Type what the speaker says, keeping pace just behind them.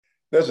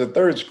There's a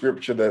third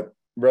scripture that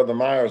Brother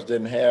Myers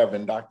didn't have,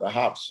 and Dr.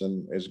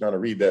 Hobson is going to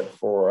read that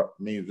for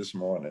me this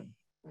morning.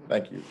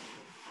 Thank you.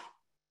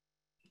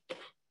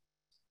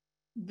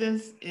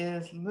 This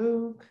is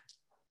Luke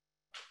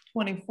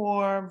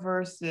 24,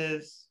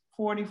 verses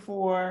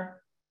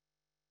 44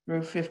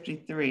 through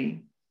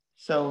 53.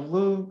 So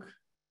Luke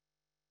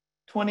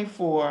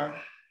 24,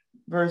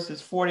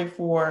 verses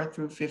 44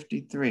 through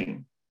 53.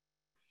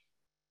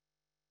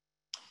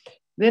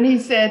 Then he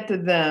said to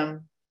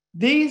them,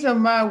 "These are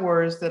my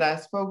words that I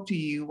spoke to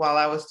you while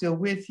I was still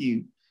with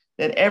you,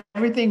 that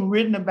everything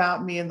written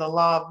about me in the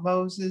law of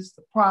Moses,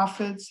 the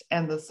prophets,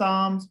 and the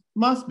Psalms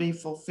must be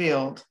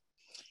fulfilled."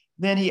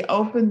 Then he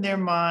opened their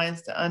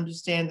minds to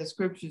understand the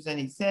scriptures, and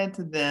he said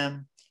to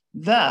them,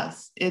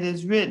 "Thus it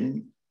is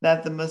written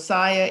that the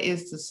Messiah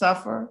is to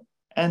suffer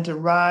and to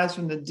rise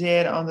from the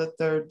dead on the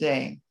third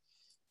day,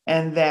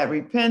 and that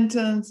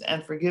repentance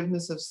and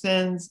forgiveness of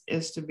sins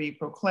is to be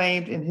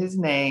proclaimed in his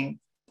name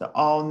to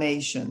all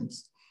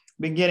nations,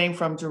 beginning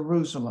from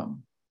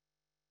Jerusalem.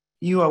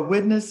 You are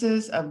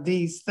witnesses of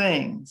these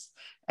things,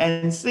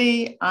 and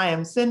see, I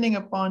am sending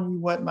upon you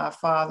what my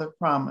Father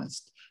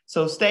promised.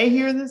 So stay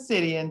here in the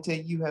city until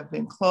you have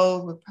been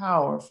clothed with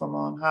power from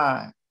on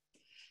high."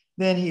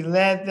 Then he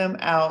led them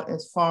out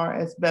as far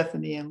as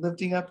Bethany, and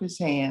lifting up his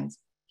hands,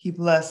 he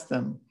blessed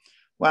them.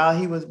 While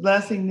he was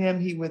blessing them,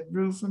 he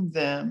withdrew from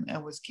them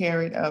and was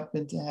carried up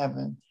into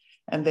heaven.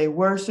 And they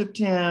worshiped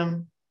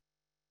him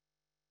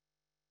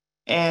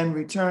and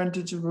returned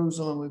to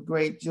Jerusalem with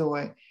great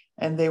joy.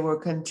 And they were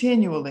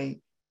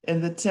continually in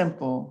the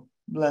temple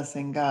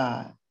blessing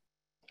God.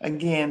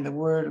 Again, the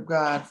word of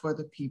God for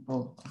the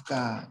people of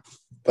God.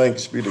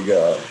 Thanks be to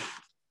God.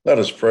 Let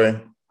us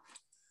pray.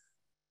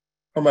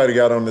 Almighty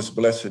God, on this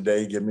blessed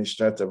day, give me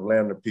strength of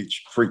limb to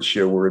preach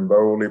your word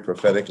boldly,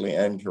 prophetically,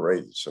 and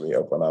courageously.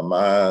 Open our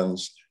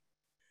minds,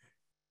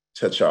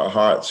 touch our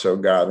hearts, oh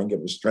God, and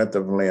give us strength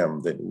of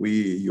limb that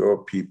we,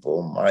 your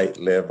people, might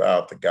live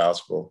out the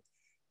gospel,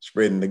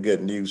 spreading the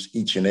good news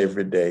each and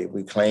every day.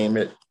 We claim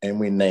it and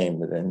we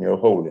name it in your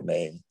holy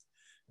name.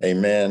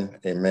 Amen,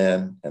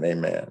 amen, and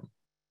amen.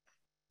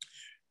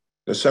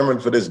 The sermon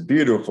for this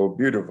beautiful,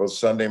 beautiful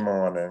Sunday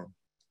morning,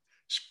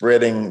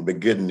 spreading the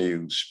good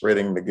news,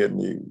 spreading the good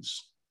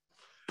news.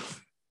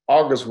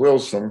 August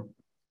Wilson,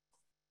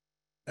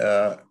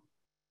 in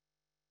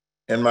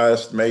my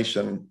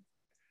estimation,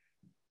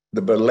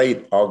 the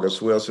late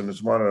August Wilson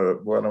is one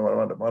of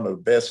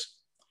the best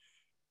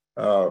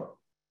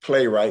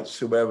playwrights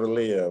who ever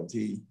lived.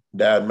 He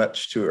died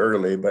much too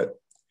early, but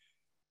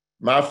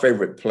my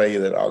favorite play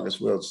that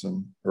August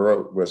Wilson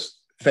wrote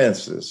was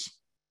Fences.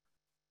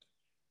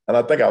 And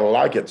I think I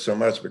like it so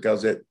much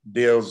because it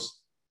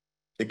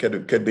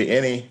could be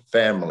any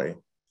family,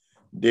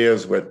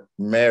 deals with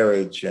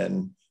marriage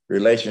and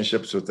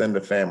relationships within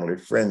the family,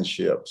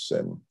 friendships,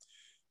 and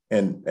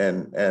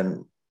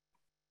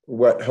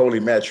what holy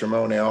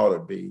matrimony ought to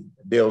be,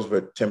 deals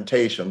with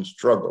temptation,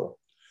 struggle,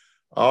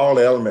 all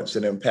elements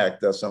that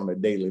impact us on a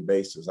daily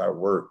basis, our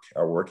work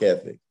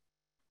ethic.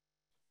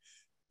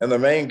 And the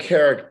main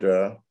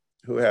character,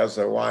 who has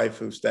a wife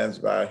who stands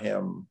by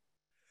him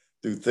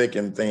through thick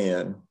and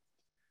thin,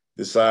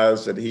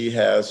 decides that he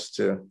has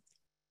to,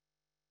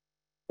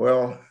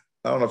 well,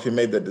 I don't know if he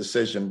made the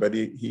decision, but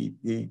he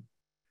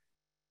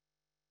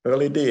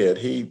did.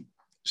 He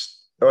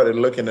started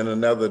looking in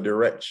another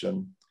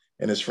direction,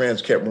 and his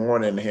friends kept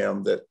warning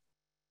him that,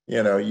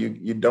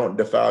 you don't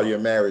defile your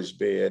marriage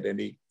bed. And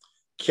he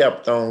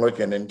kept on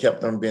looking and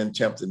kept on being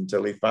tempted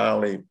until he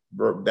finally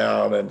broke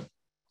down and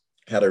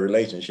had a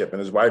relationship. And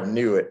his wife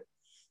knew it.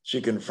 She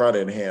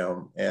confronted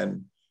him,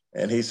 and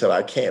he said,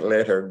 "I can't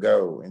let her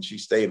go." And she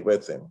stayed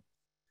with him.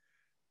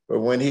 But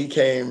when he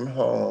came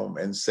home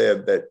and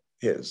said that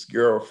his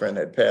girlfriend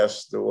had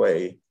passed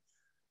away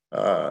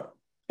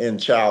in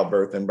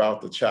childbirth and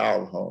brought the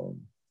child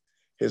home,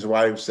 his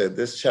wife said,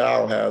 "This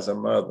child has a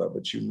mother,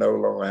 but you no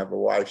longer have a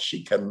wife."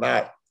 She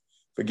cannot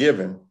forgive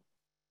him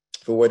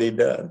for what he'd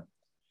done.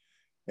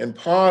 And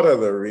part of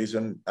the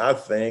reason, I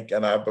think,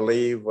 and I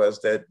believe,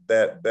 was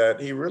that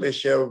he really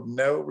showed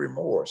no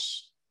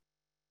remorse.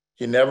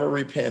 He never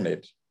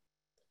repented.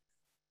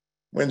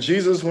 When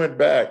Jesus went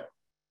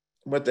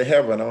to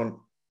heaven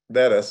on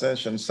that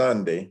Ascension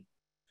Sunday,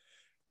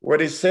 what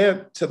he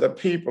said to the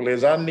people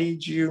is, "I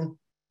need you."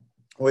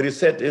 What he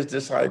said to his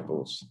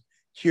disciples,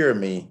 "Hear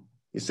me."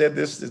 He said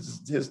this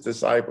to his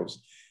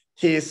disciples.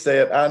 He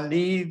said, "I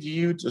need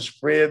you to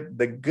spread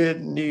the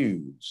good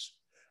news.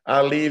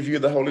 I leave you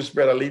the Holy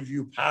Spirit. I leave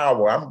you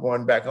power. I'm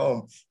going back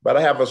home. But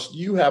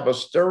you have a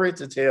story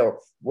to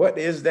tell." What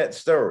is that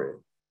story?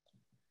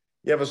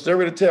 You have a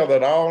story to tell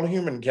that all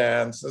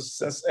humankind,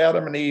 since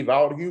Adam and Eve,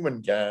 all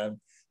humankind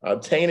are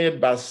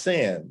tainted by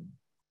sin.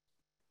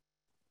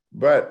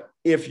 But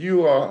if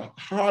you are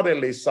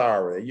heartily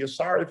sorry, you're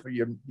sorry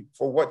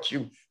for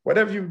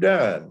whatever you've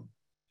done.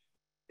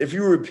 If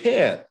you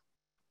repent,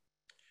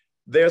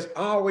 there's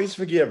always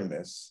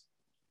forgiveness.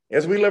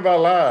 As we live our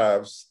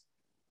lives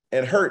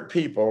and hurt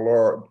people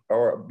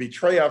or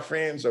betray our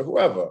friends or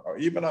whoever, or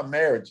even our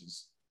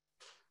marriages,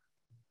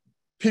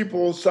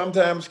 People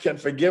sometimes can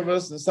forgive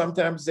us and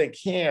sometimes they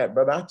can't.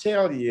 But I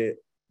tell you,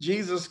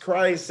 Jesus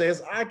Christ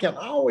says, I can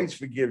always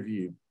forgive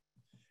you.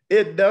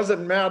 It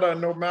doesn't matter,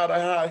 no matter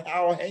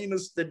how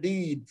heinous the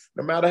deed,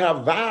 no matter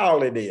how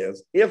vile it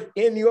is. If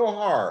in your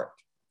heart,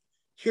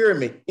 hear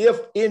me, if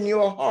in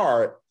your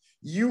heart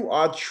you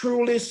are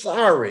truly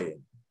sorry,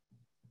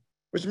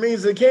 which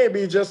means it can't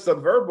be just a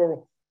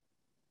verbal,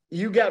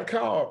 you got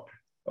caught,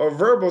 a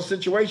verbal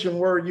situation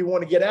where you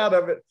want to get out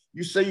of it.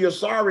 You say you're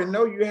sorry.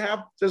 No, you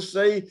have to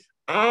say,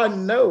 I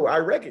know, I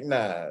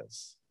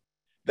recognize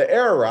the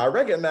error. I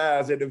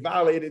recognize that it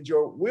violated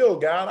your will,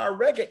 God. I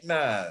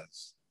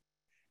recognize.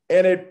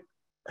 And it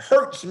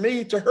hurts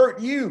me to hurt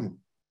you.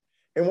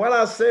 And what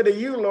I say to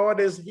you,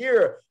 Lord, is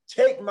here,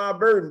 take my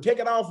burden, take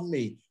it off of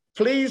me.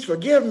 Please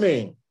forgive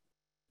me.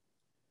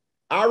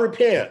 I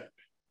repent.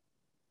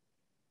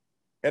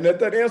 And at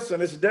that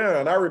instant, it's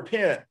done. I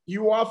repent.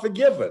 You are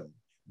forgiven.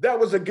 That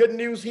was the good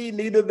news he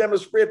needed them to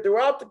spread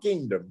throughout the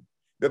kingdom,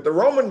 that the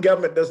Roman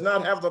government does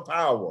not have the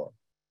power.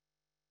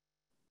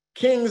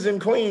 Kings and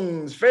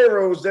queens,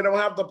 pharaohs, they don't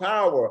have the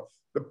power.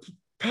 The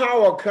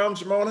power comes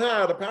from on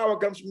high. The power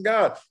comes from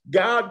God.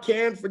 God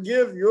can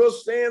forgive your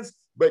sins,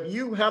 but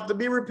you have to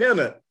be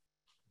repentant.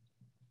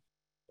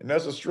 And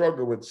that's a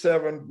struggle with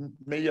 7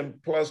 million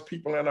plus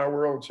people in our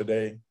world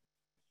today.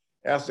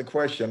 Ask the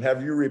question,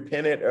 have you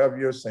repented of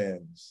your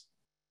sins?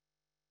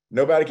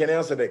 Nobody can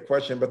answer that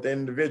question but the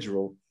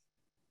individual.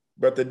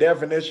 But the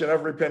definition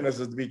of repentance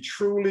is to be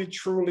truly,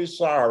 truly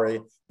sorry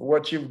for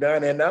what you've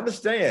done and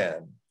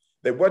understand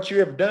that what you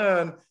have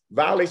done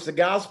violates the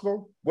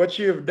gospel. What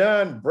you have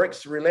done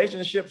breaks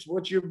relationships.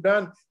 What you've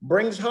done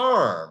brings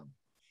harm.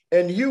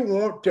 And you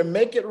want to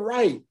make it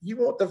right. You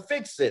want to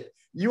fix it.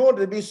 You want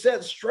to be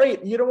set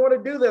straight. You don't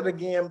want to do that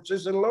again. So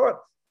say, Lord,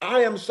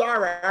 I am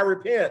sorry. I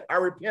repent. I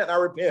repent. I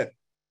repent.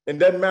 It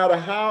doesn't matter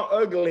how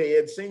ugly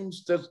it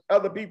seems to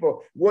other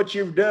people, what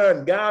you've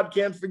done, God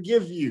can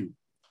forgive you.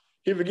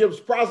 He forgives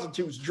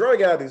prostitutes,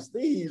 drug addicts,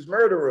 thieves,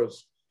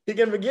 murderers. He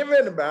can forgive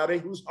anybody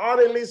who's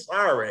heartily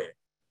sorry.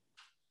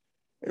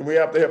 And we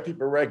have to help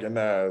people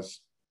recognize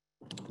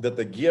that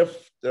the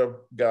gift of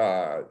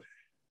God,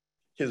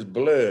 his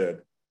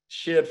blood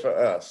shed for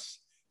us,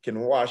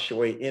 can wash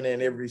away any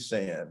and every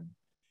sin.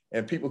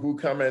 And people who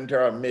come into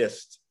our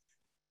midst,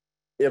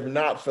 if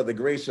not for the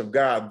grace of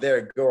God,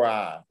 there go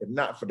I. If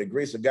not for the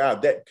grace of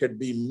God, that could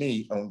be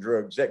me on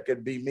drugs. That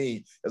could be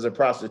me as a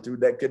prostitute.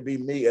 That could be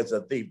me as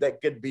a thief.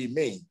 That could be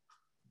me.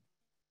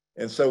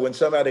 And so when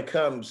somebody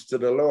comes to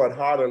the Lord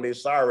heartily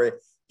sorry,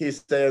 he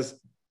says,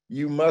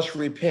 you must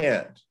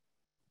repent.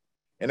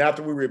 And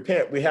after we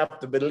repent, we have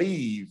to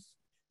believe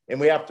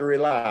and we have to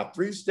rely.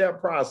 3-step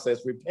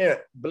process: repent,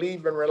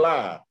 believe, and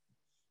rely.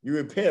 You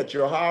repent,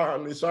 you're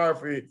heartily sorry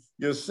for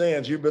your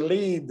sins. You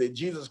believe that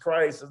Jesus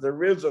Christ is the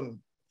risen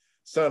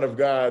Son of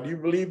God. You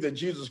believe that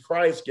Jesus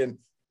Christ can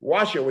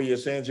wash away your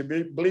sins. You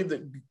believe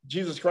that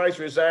Jesus Christ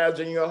resides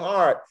in your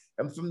heart.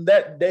 And from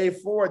that day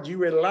forward, you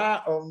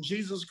rely on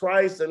Jesus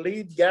Christ to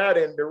lead, guide,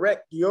 and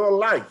direct your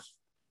life.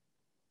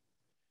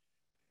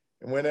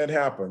 And when that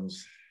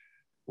happens,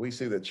 we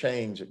see the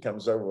change that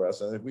comes over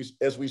us. And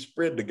as we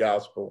spread the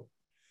gospel,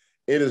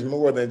 it is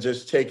more than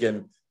just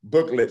taking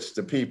booklets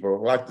to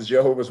people, like the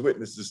Jehovah's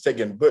Witnesses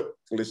taking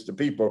booklets to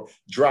people,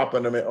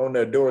 dropping them on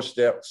their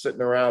doorstep,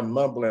 sitting around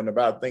mumbling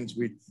about things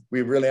we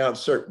really aren't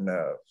certain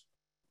of.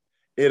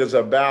 It is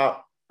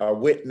about a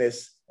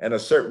witness and a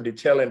certainty,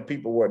 telling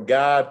people what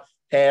God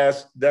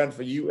has done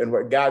for you and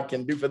what God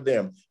can do for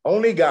them.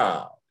 Only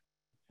God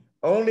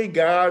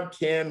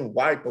can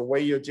wipe away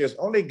your tears.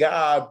 Only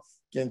God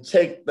can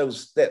take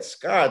that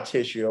scar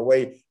tissue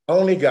away.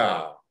 Only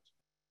God.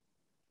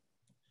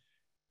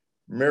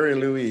 Mary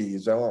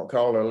Louise, I won't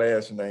call her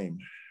last name,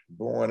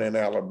 born in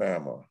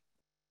Alabama.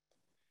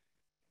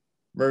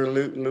 Mary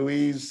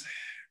Louise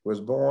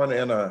was born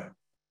in a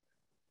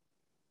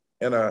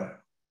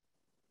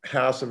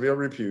house of ill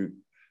repute,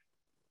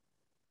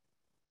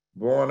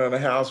 born in a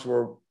house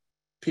where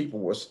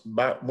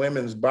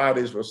women's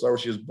bodies were sold.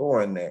 She was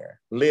born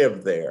there,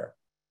 lived there.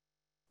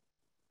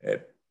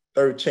 At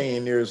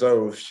 13 years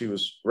old, she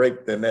was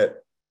raped in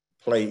that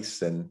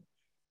place and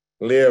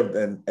lived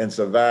and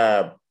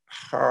survived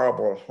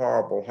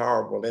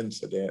horrible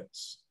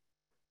incidents.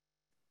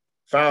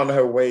 Found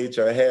her way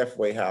to a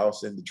halfway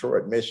house in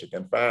Detroit,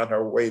 Michigan, found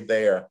her way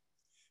there,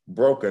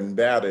 broken,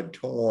 battered,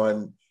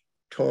 torn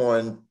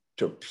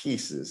to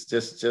pieces,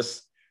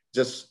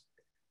 just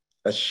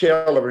a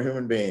shell of a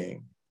human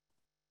being.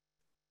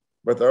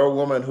 But the old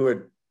woman who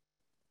had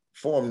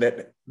formed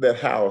that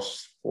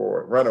house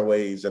for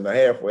runaways in the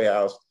halfway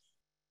house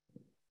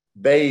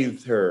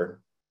bathed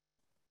her,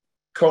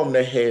 combed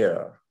her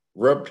hair,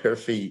 rubbed her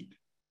feet,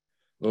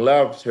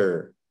 loved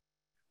her,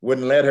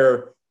 wouldn't let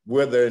her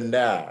wither and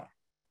die,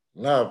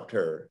 loved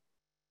her.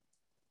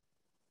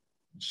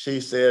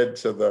 She said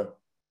to the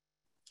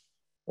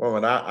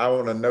woman, I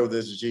want to know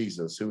this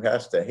Jesus who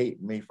has to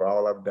hate me for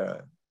all I've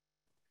done.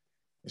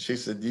 And she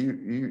said,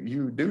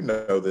 you do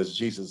know this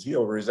Jesus.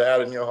 He'll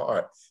reside in your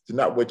heart. It's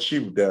not what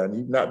you've done.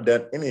 You've not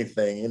done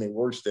anything any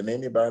worse than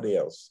anybody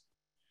else.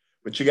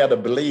 But you got to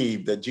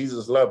believe that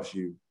Jesus loves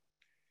you.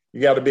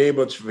 You got to be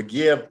able to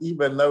forgive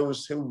even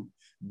those who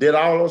did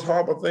all those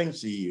horrible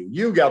things to you.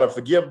 You got to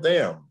forgive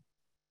them.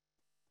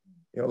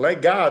 You know,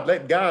 let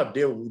God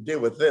deal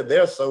with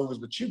their souls,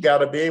 but you got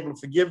to be able to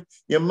forgive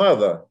your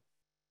mother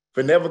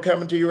for never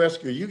coming to your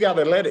rescue. You got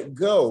to let it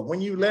go.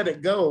 When you let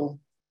it go,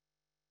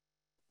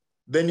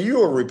 then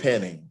you are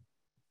repenting.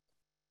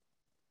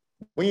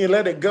 When you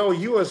let it go,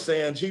 you are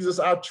saying, Jesus,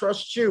 I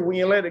trust you. When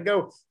you let it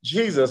go,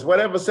 Jesus,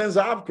 whatever sins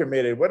I've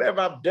committed,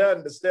 whatever I've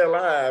done to stay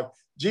alive,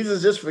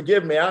 Jesus, just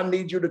forgive me. I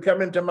need you to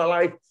come into my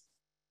life.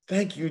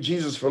 Thank you,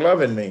 Jesus, for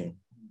loving me.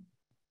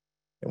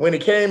 And when he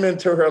came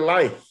into her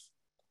life,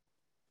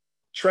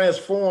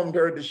 transformed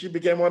her, that she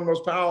became one of the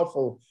most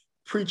powerful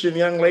preaching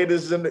young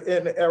ladies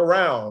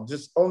around,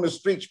 just on the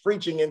streets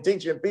preaching and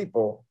teaching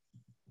people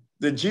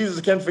that Jesus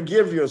can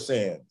forgive your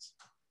sins.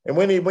 And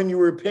when you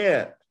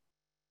repent,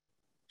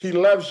 he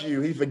loves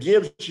you, he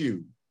forgives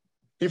you,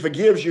 he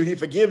forgives you, he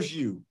forgives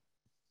you,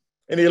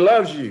 and he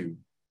loves you.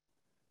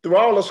 Through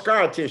all the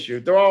scar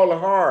tissue, through all the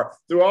horror,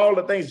 through all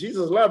the things,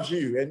 Jesus loves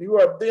you. And you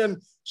are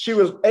then, she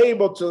was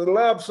able to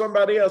love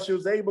somebody else. She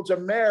was able to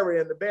marry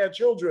and to bear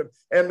children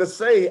and to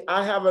say,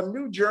 I have a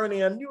new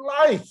journey, a new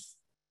life.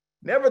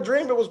 Never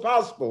dreamed it was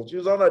possible. She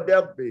was on her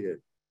deathbed.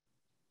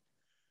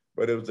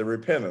 But it was the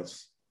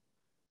repentance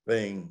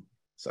thing.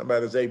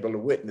 Somebody's able to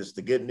witness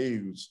the good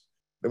news.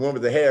 The woman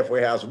at the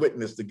halfway house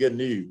witnessed the good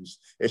news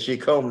as she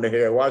combed her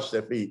hair, washed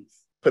her feet,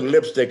 put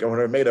lipstick on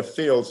her, made her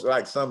feel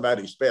like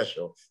somebody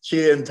special. She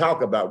didn't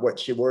talk about where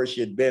she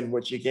had been,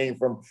 what she came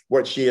from,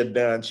 what she had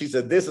done. She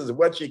said, this is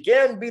what she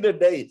can be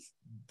today.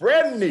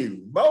 Brand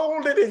new,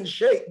 molded and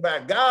shaped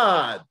by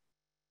God.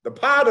 The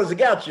potter's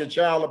got you,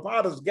 child. The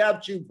potter's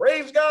got you.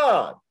 Praise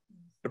God.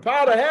 The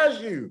potter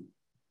has you.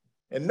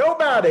 And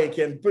nobody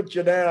can put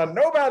you down.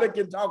 Nobody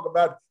can talk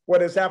about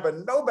what has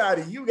happened.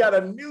 Nobody. You got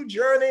a new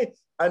journey,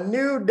 a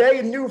new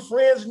day, new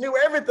friends, new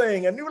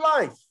everything, a new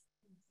life.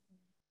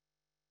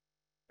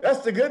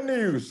 That's the good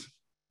news.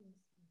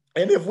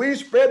 And if we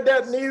spread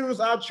that news,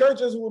 our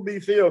churches will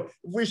be filled.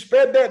 If we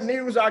spread that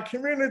news, our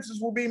communities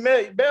will be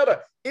made better.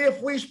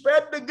 If we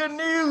spread the good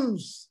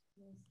news,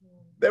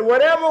 that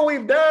whatever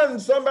we've done,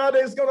 somebody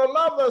is going to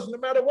love us. No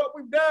matter what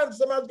we've done,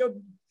 somebody's going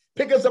to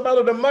pick us up out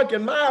of the muck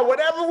and mire.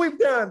 Whatever we've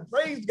done,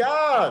 praise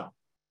God.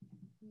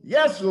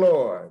 Yes,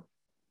 Lord.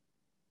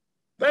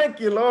 Thank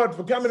you, Lord,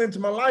 for coming into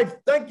my life.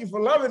 Thank you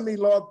for loving me,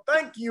 Lord.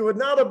 Thank you. It's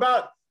not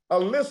about a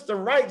list of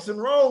rights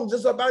and wrongs.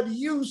 It's about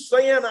you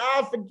saying,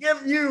 I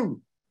forgive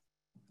you.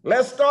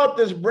 Let's start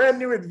this brand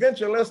new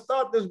adventure. Let's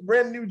start this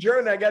brand new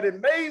journey. I got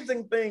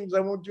amazing things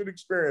I want you to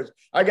experience.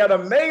 I got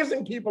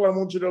amazing people I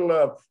want you to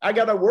love. I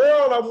got a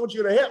world I want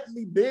you to help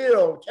me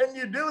build. Can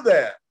you do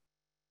that?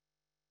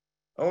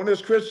 On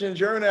this Christian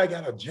journey, I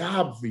got a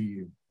job for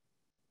you.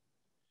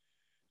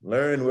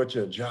 Learn what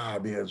your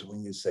job is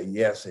when you say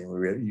yes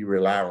and you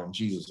rely on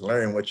Jesus.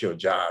 Learn what your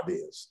job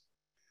is.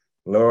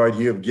 Lord,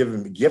 you have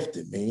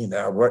gifted me.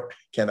 Now, what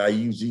can I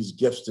use these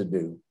gifts to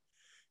do?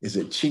 Is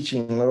it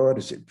teaching, Lord?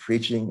 Is it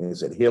preaching?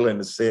 Is it healing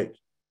the sick?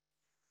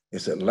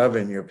 Is it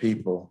loving your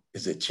people?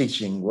 Is it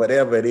teaching?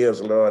 Whatever it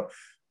is, Lord,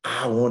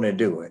 I want to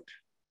do it.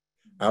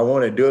 I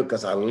want to do it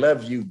because I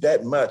love you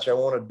that much. I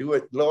want to do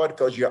it, Lord,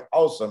 because you're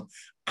awesome.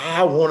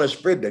 I want to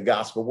spread the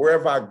gospel.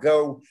 Wherever I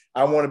go,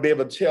 I want to be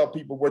able to tell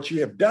people what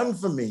you have done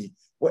for me.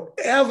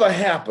 Whatever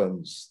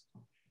happens,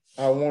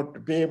 I want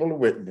to be able to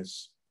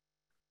witness.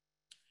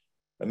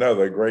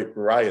 Another great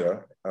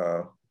writer,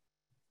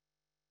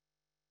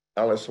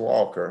 Alice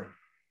Walker,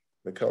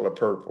 The Color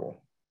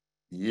Purple.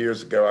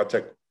 Years ago, I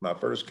took my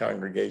first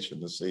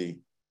congregation to see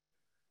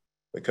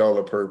The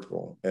Color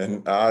Purple.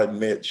 And I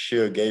admit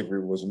Shug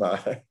Avery was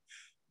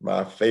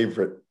my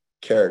favorite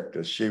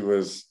character. She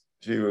was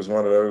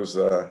one of those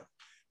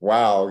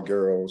wild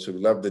girls who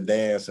loved to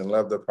dance and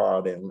loved to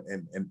party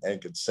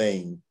and could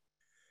sing.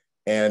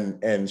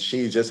 And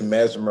she just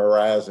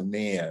mesmerized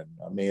men.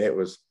 I mean, it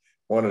was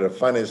one of the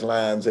funniest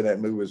lines in that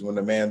movie is when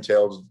the man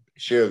tells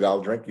Shug, I'll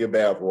drink your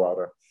bath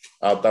water.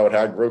 I thought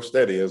how gross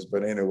that is,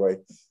 but anyway,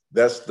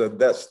 that's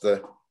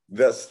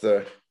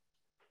the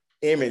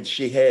image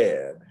she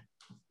had.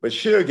 But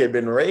Shug had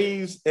been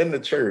raised in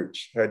the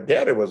church. Her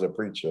daddy was a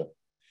preacher.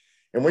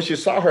 And when she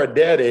saw her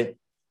daddy,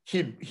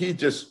 he'd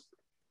just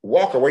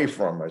walk away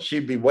from her.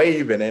 She'd be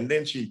waving, and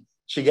then she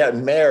got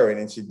married,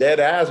 and she,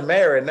 Daddy, I was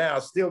married now,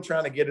 still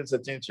trying to get his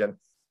attention.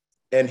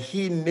 And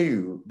he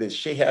knew that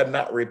she had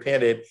not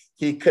repented.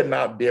 He could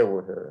not deal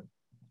with her.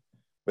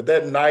 But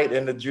that night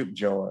in the juke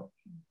joint,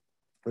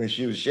 when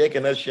she was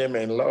shaking her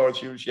shimmy, and Lord,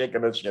 she was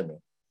shaking her shimmy.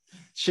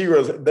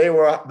 They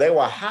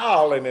were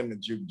howling in the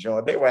juke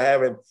joint. They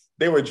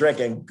were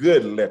drinking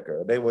good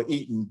liquor. They were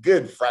eating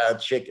good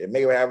fried chicken.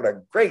 They were having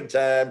a great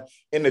time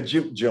in the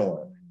juke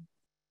joint.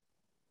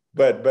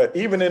 But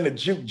even in the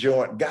juke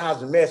joint,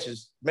 God's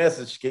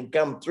message can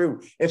come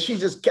through. And she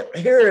just kept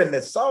hearing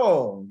the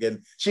song,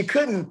 and she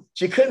couldn't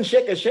shake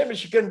her shimmy.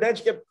 She couldn't dance.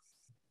 She kept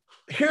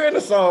hearing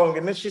the song,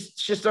 and then she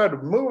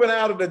started moving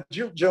out of the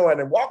juke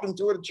joint and walking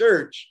toward the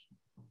church.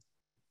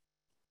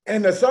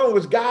 And the song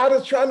was, God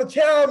is trying to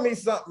tell me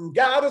something.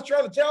 God is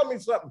trying to tell me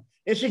something.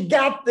 And she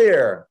got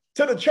there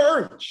to the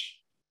church.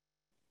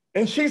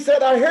 And she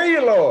said, I hear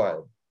you,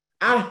 Lord.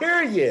 I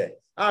hear you.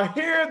 I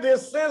hear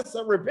this sense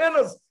of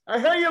repentance. I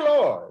hear you,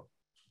 Lord.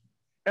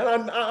 And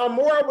I'm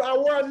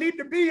where I need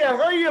to be. I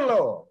hear you,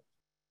 Lord.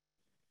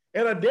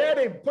 And her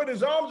daddy put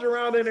his arms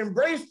around her and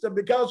embraced her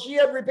because she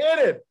had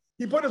repented.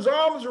 He put his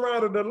arms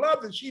around her, the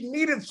love that she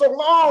needed so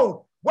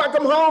long.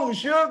 Welcome home,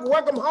 Suge.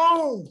 Welcome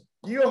home.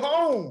 You're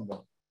home.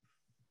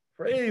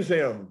 Praise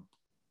him.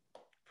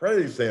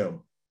 Praise him.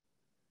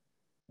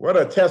 What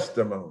a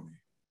testimony.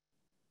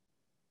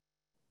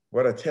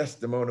 What a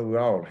testimony we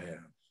all have.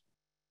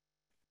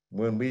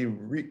 When we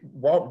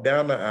walked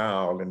down the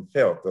aisle and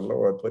felt the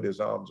Lord put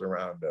his arms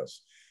around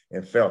us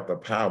and felt the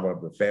power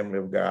of the family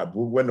of God.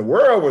 When the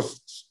world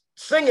was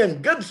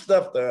singing good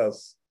stuff to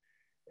us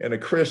and a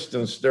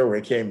Christian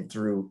story came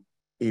through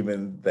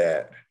even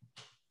that.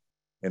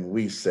 And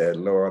we said,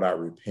 Lord, I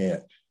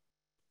repent.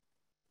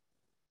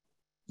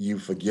 You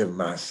forgive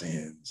my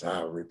sins.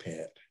 I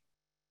repent.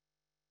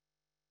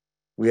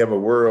 We have a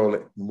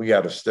world, we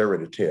got a story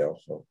to tell,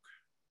 folks.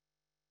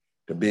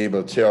 To be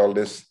able to tell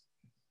this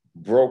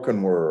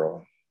broken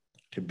world,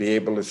 to be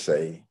able to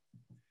say,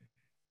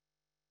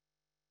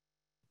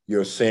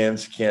 your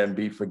sins can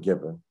be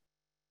forgiven.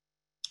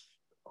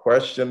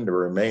 The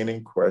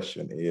remaining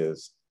question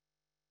is,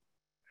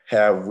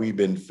 have we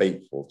been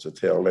faithful to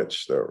tell that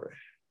story?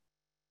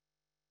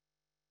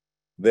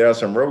 There are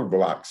some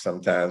roadblocks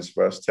sometimes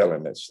for us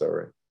telling that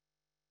story.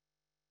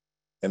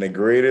 And the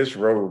greatest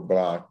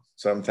roadblock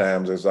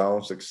sometimes is our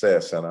own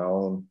success and our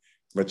own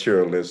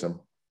materialism.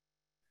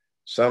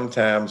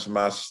 Sometimes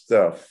my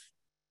stuff,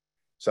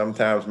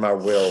 sometimes my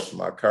wealth,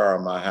 my car,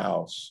 my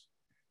house,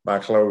 my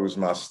clothes,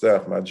 my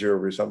stuff, my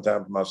jewelry,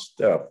 sometimes my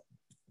stuff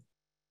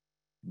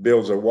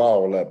builds a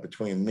wall up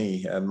between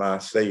me and my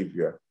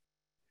Savior.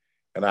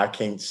 And I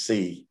can't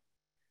see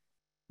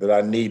that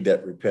I need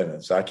that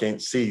repentance. I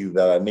can't see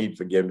that I need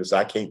forgiveness.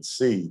 I can't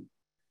see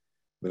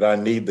that I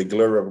need the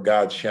glory of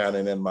God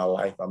shining in my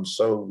life. I'm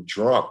so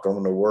drunk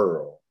on the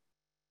world.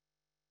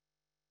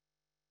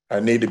 I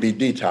need to be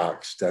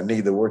detoxed. I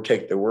need to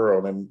take the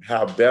world. And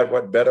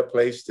what better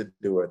place to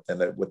do it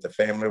than with the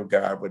family of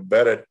God? What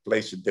better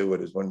place to do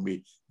it is when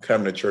we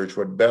come to church.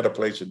 What better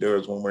place to do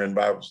it is when we're in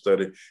Bible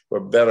study.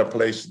 What better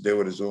place to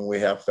do it is when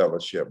we have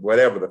fellowship,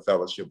 whatever the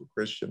fellowship of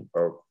Christian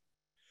folk,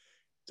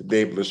 to be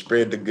able to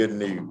spread the good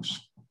news.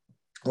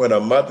 When a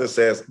mother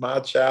says, my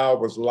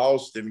child was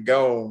lost and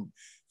gone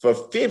for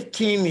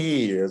 15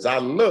 years, I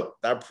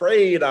looked, I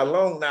prayed, I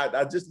longed,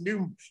 I just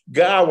knew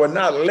God would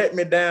not let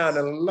me down.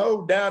 And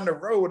low down the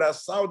road, I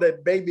saw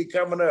that baby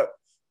coming up,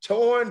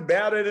 torn,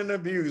 battered, and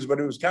abused, but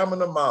it was coming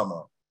to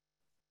mama.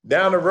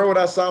 Down the road,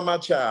 I saw my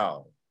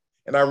child,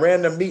 and I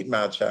ran to meet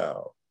my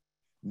child.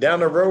 Down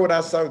the road,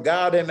 I saw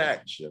God in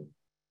action.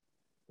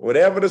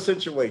 Whatever the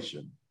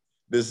situation,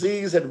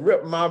 disease had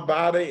ripped my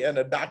body, and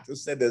the doctor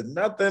said, there's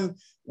nothing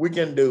we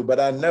can do,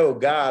 but I know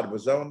God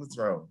was on the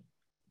throne.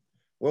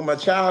 When my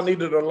child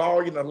needed a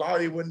lawyer and the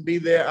lawyer wouldn't be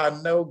there,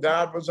 I know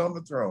God was on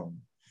the throne.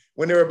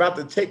 When they were about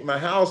to take my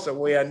house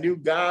away, I knew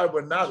God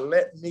would not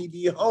let me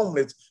be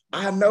homeless.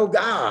 I know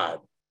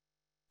God.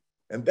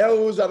 And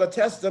those are the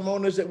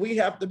testimonies that we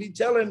have to be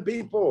telling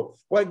people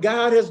what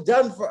God has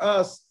done for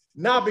us,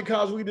 not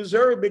because we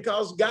deserve it,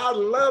 because God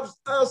loves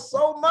us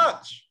so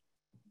much.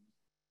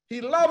 He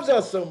loves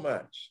us so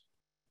much.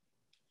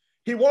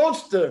 He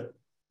wants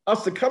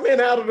us to come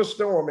in out of the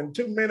storm, and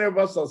too many of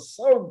us are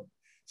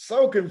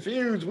so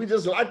confused. We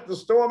just like the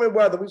stormy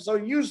weather. We're so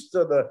used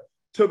to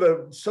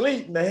the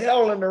sleet and the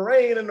hail and the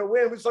rain and the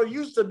wind. We're so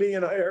used to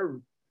being here.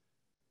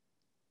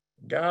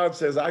 God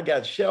says, I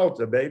got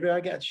shelter, baby. I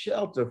got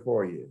shelter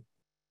for you.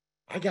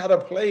 I got a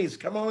place.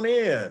 Come on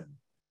in.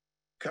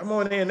 Come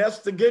on in. That's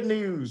the good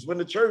news. When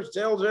the church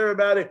tells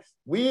everybody,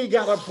 we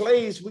got a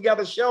place, we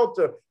got a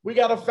shelter, we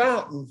got a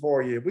fountain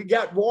for you. We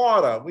got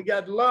water, we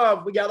got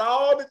love, we got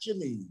all that you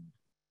need.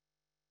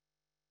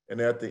 And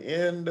at the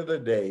end of the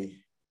day,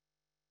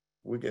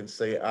 we can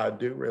say, I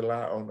do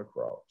rely on the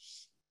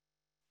cross.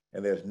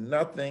 And there's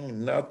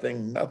nothing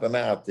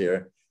out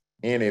there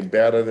any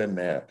better than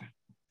that.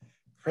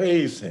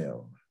 Praise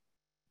him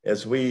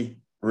as we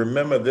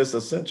remember this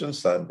Ascension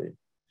Sunday.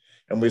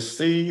 And we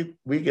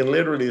can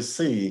literally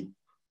see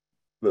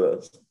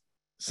the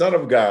Son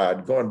of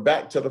God going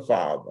back to the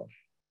Father.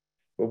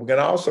 But we can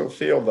also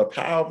feel the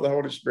power of the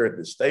Holy Spirit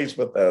that stays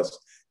with us,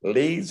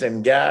 leads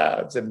and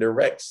guides and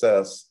directs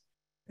us.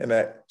 And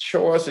that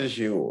choice is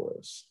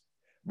yours.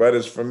 But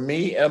as for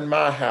me and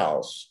my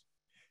house,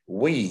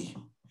 we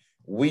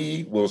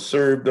will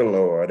serve the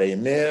Lord.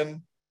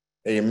 Amen,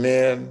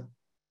 amen,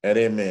 and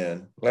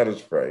amen. Let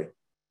us pray.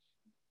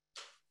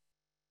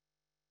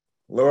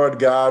 Lord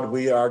God,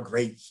 we are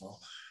grateful.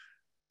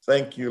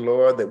 Thank you,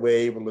 Lord, that we're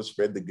able to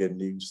spread the good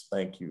news.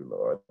 Thank you,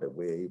 Lord, that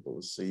we're able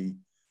to see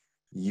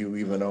you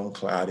even on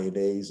cloudy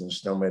days and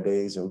stormy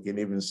days, and we can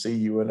even see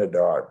you in the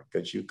dark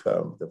because you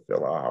come to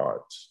fill our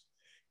hearts,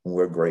 and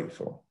we're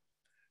grateful.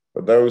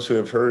 For those who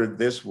have heard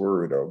this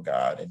word, oh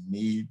God, and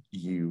need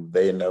you,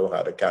 they know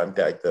how to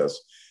contact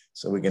us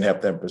so we can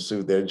help them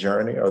pursue their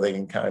journey, or they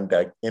can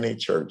contact any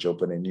church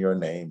open in your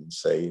name and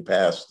say,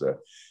 Pastor,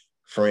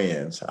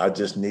 friends, I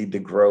just need to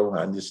grow.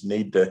 I just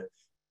need to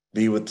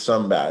be with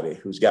somebody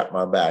who's got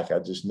my back. I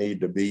just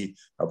need to be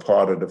a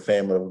part of the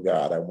family of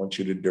God. I want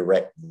you to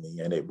direct me,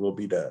 and it will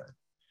be done.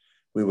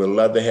 We would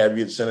love to have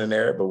you at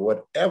seminary, but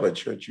whatever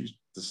church you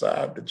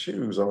decide to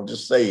choose, I'll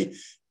just say,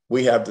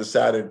 we have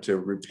decided to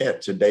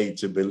repent today,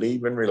 to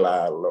believe and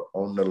rely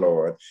on the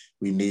Lord.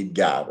 We need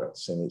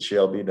guidance, and it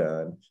shall be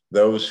done.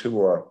 Those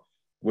who are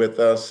with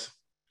us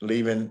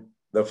leaving,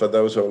 for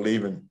those who are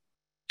leaving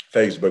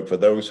Facebook, for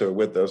those who are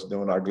with us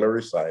doing our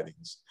glory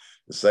sightings,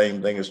 the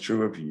same thing is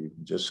true of you.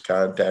 Just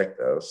contact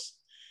us,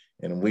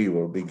 and we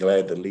will be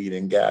glad to lead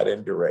and guide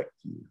and direct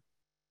you,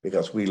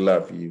 because we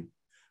love you.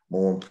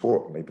 More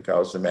importantly,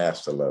 because the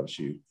Master loves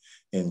you.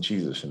 In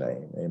Jesus'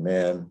 name,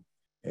 amen,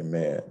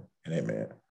 amen, and amen.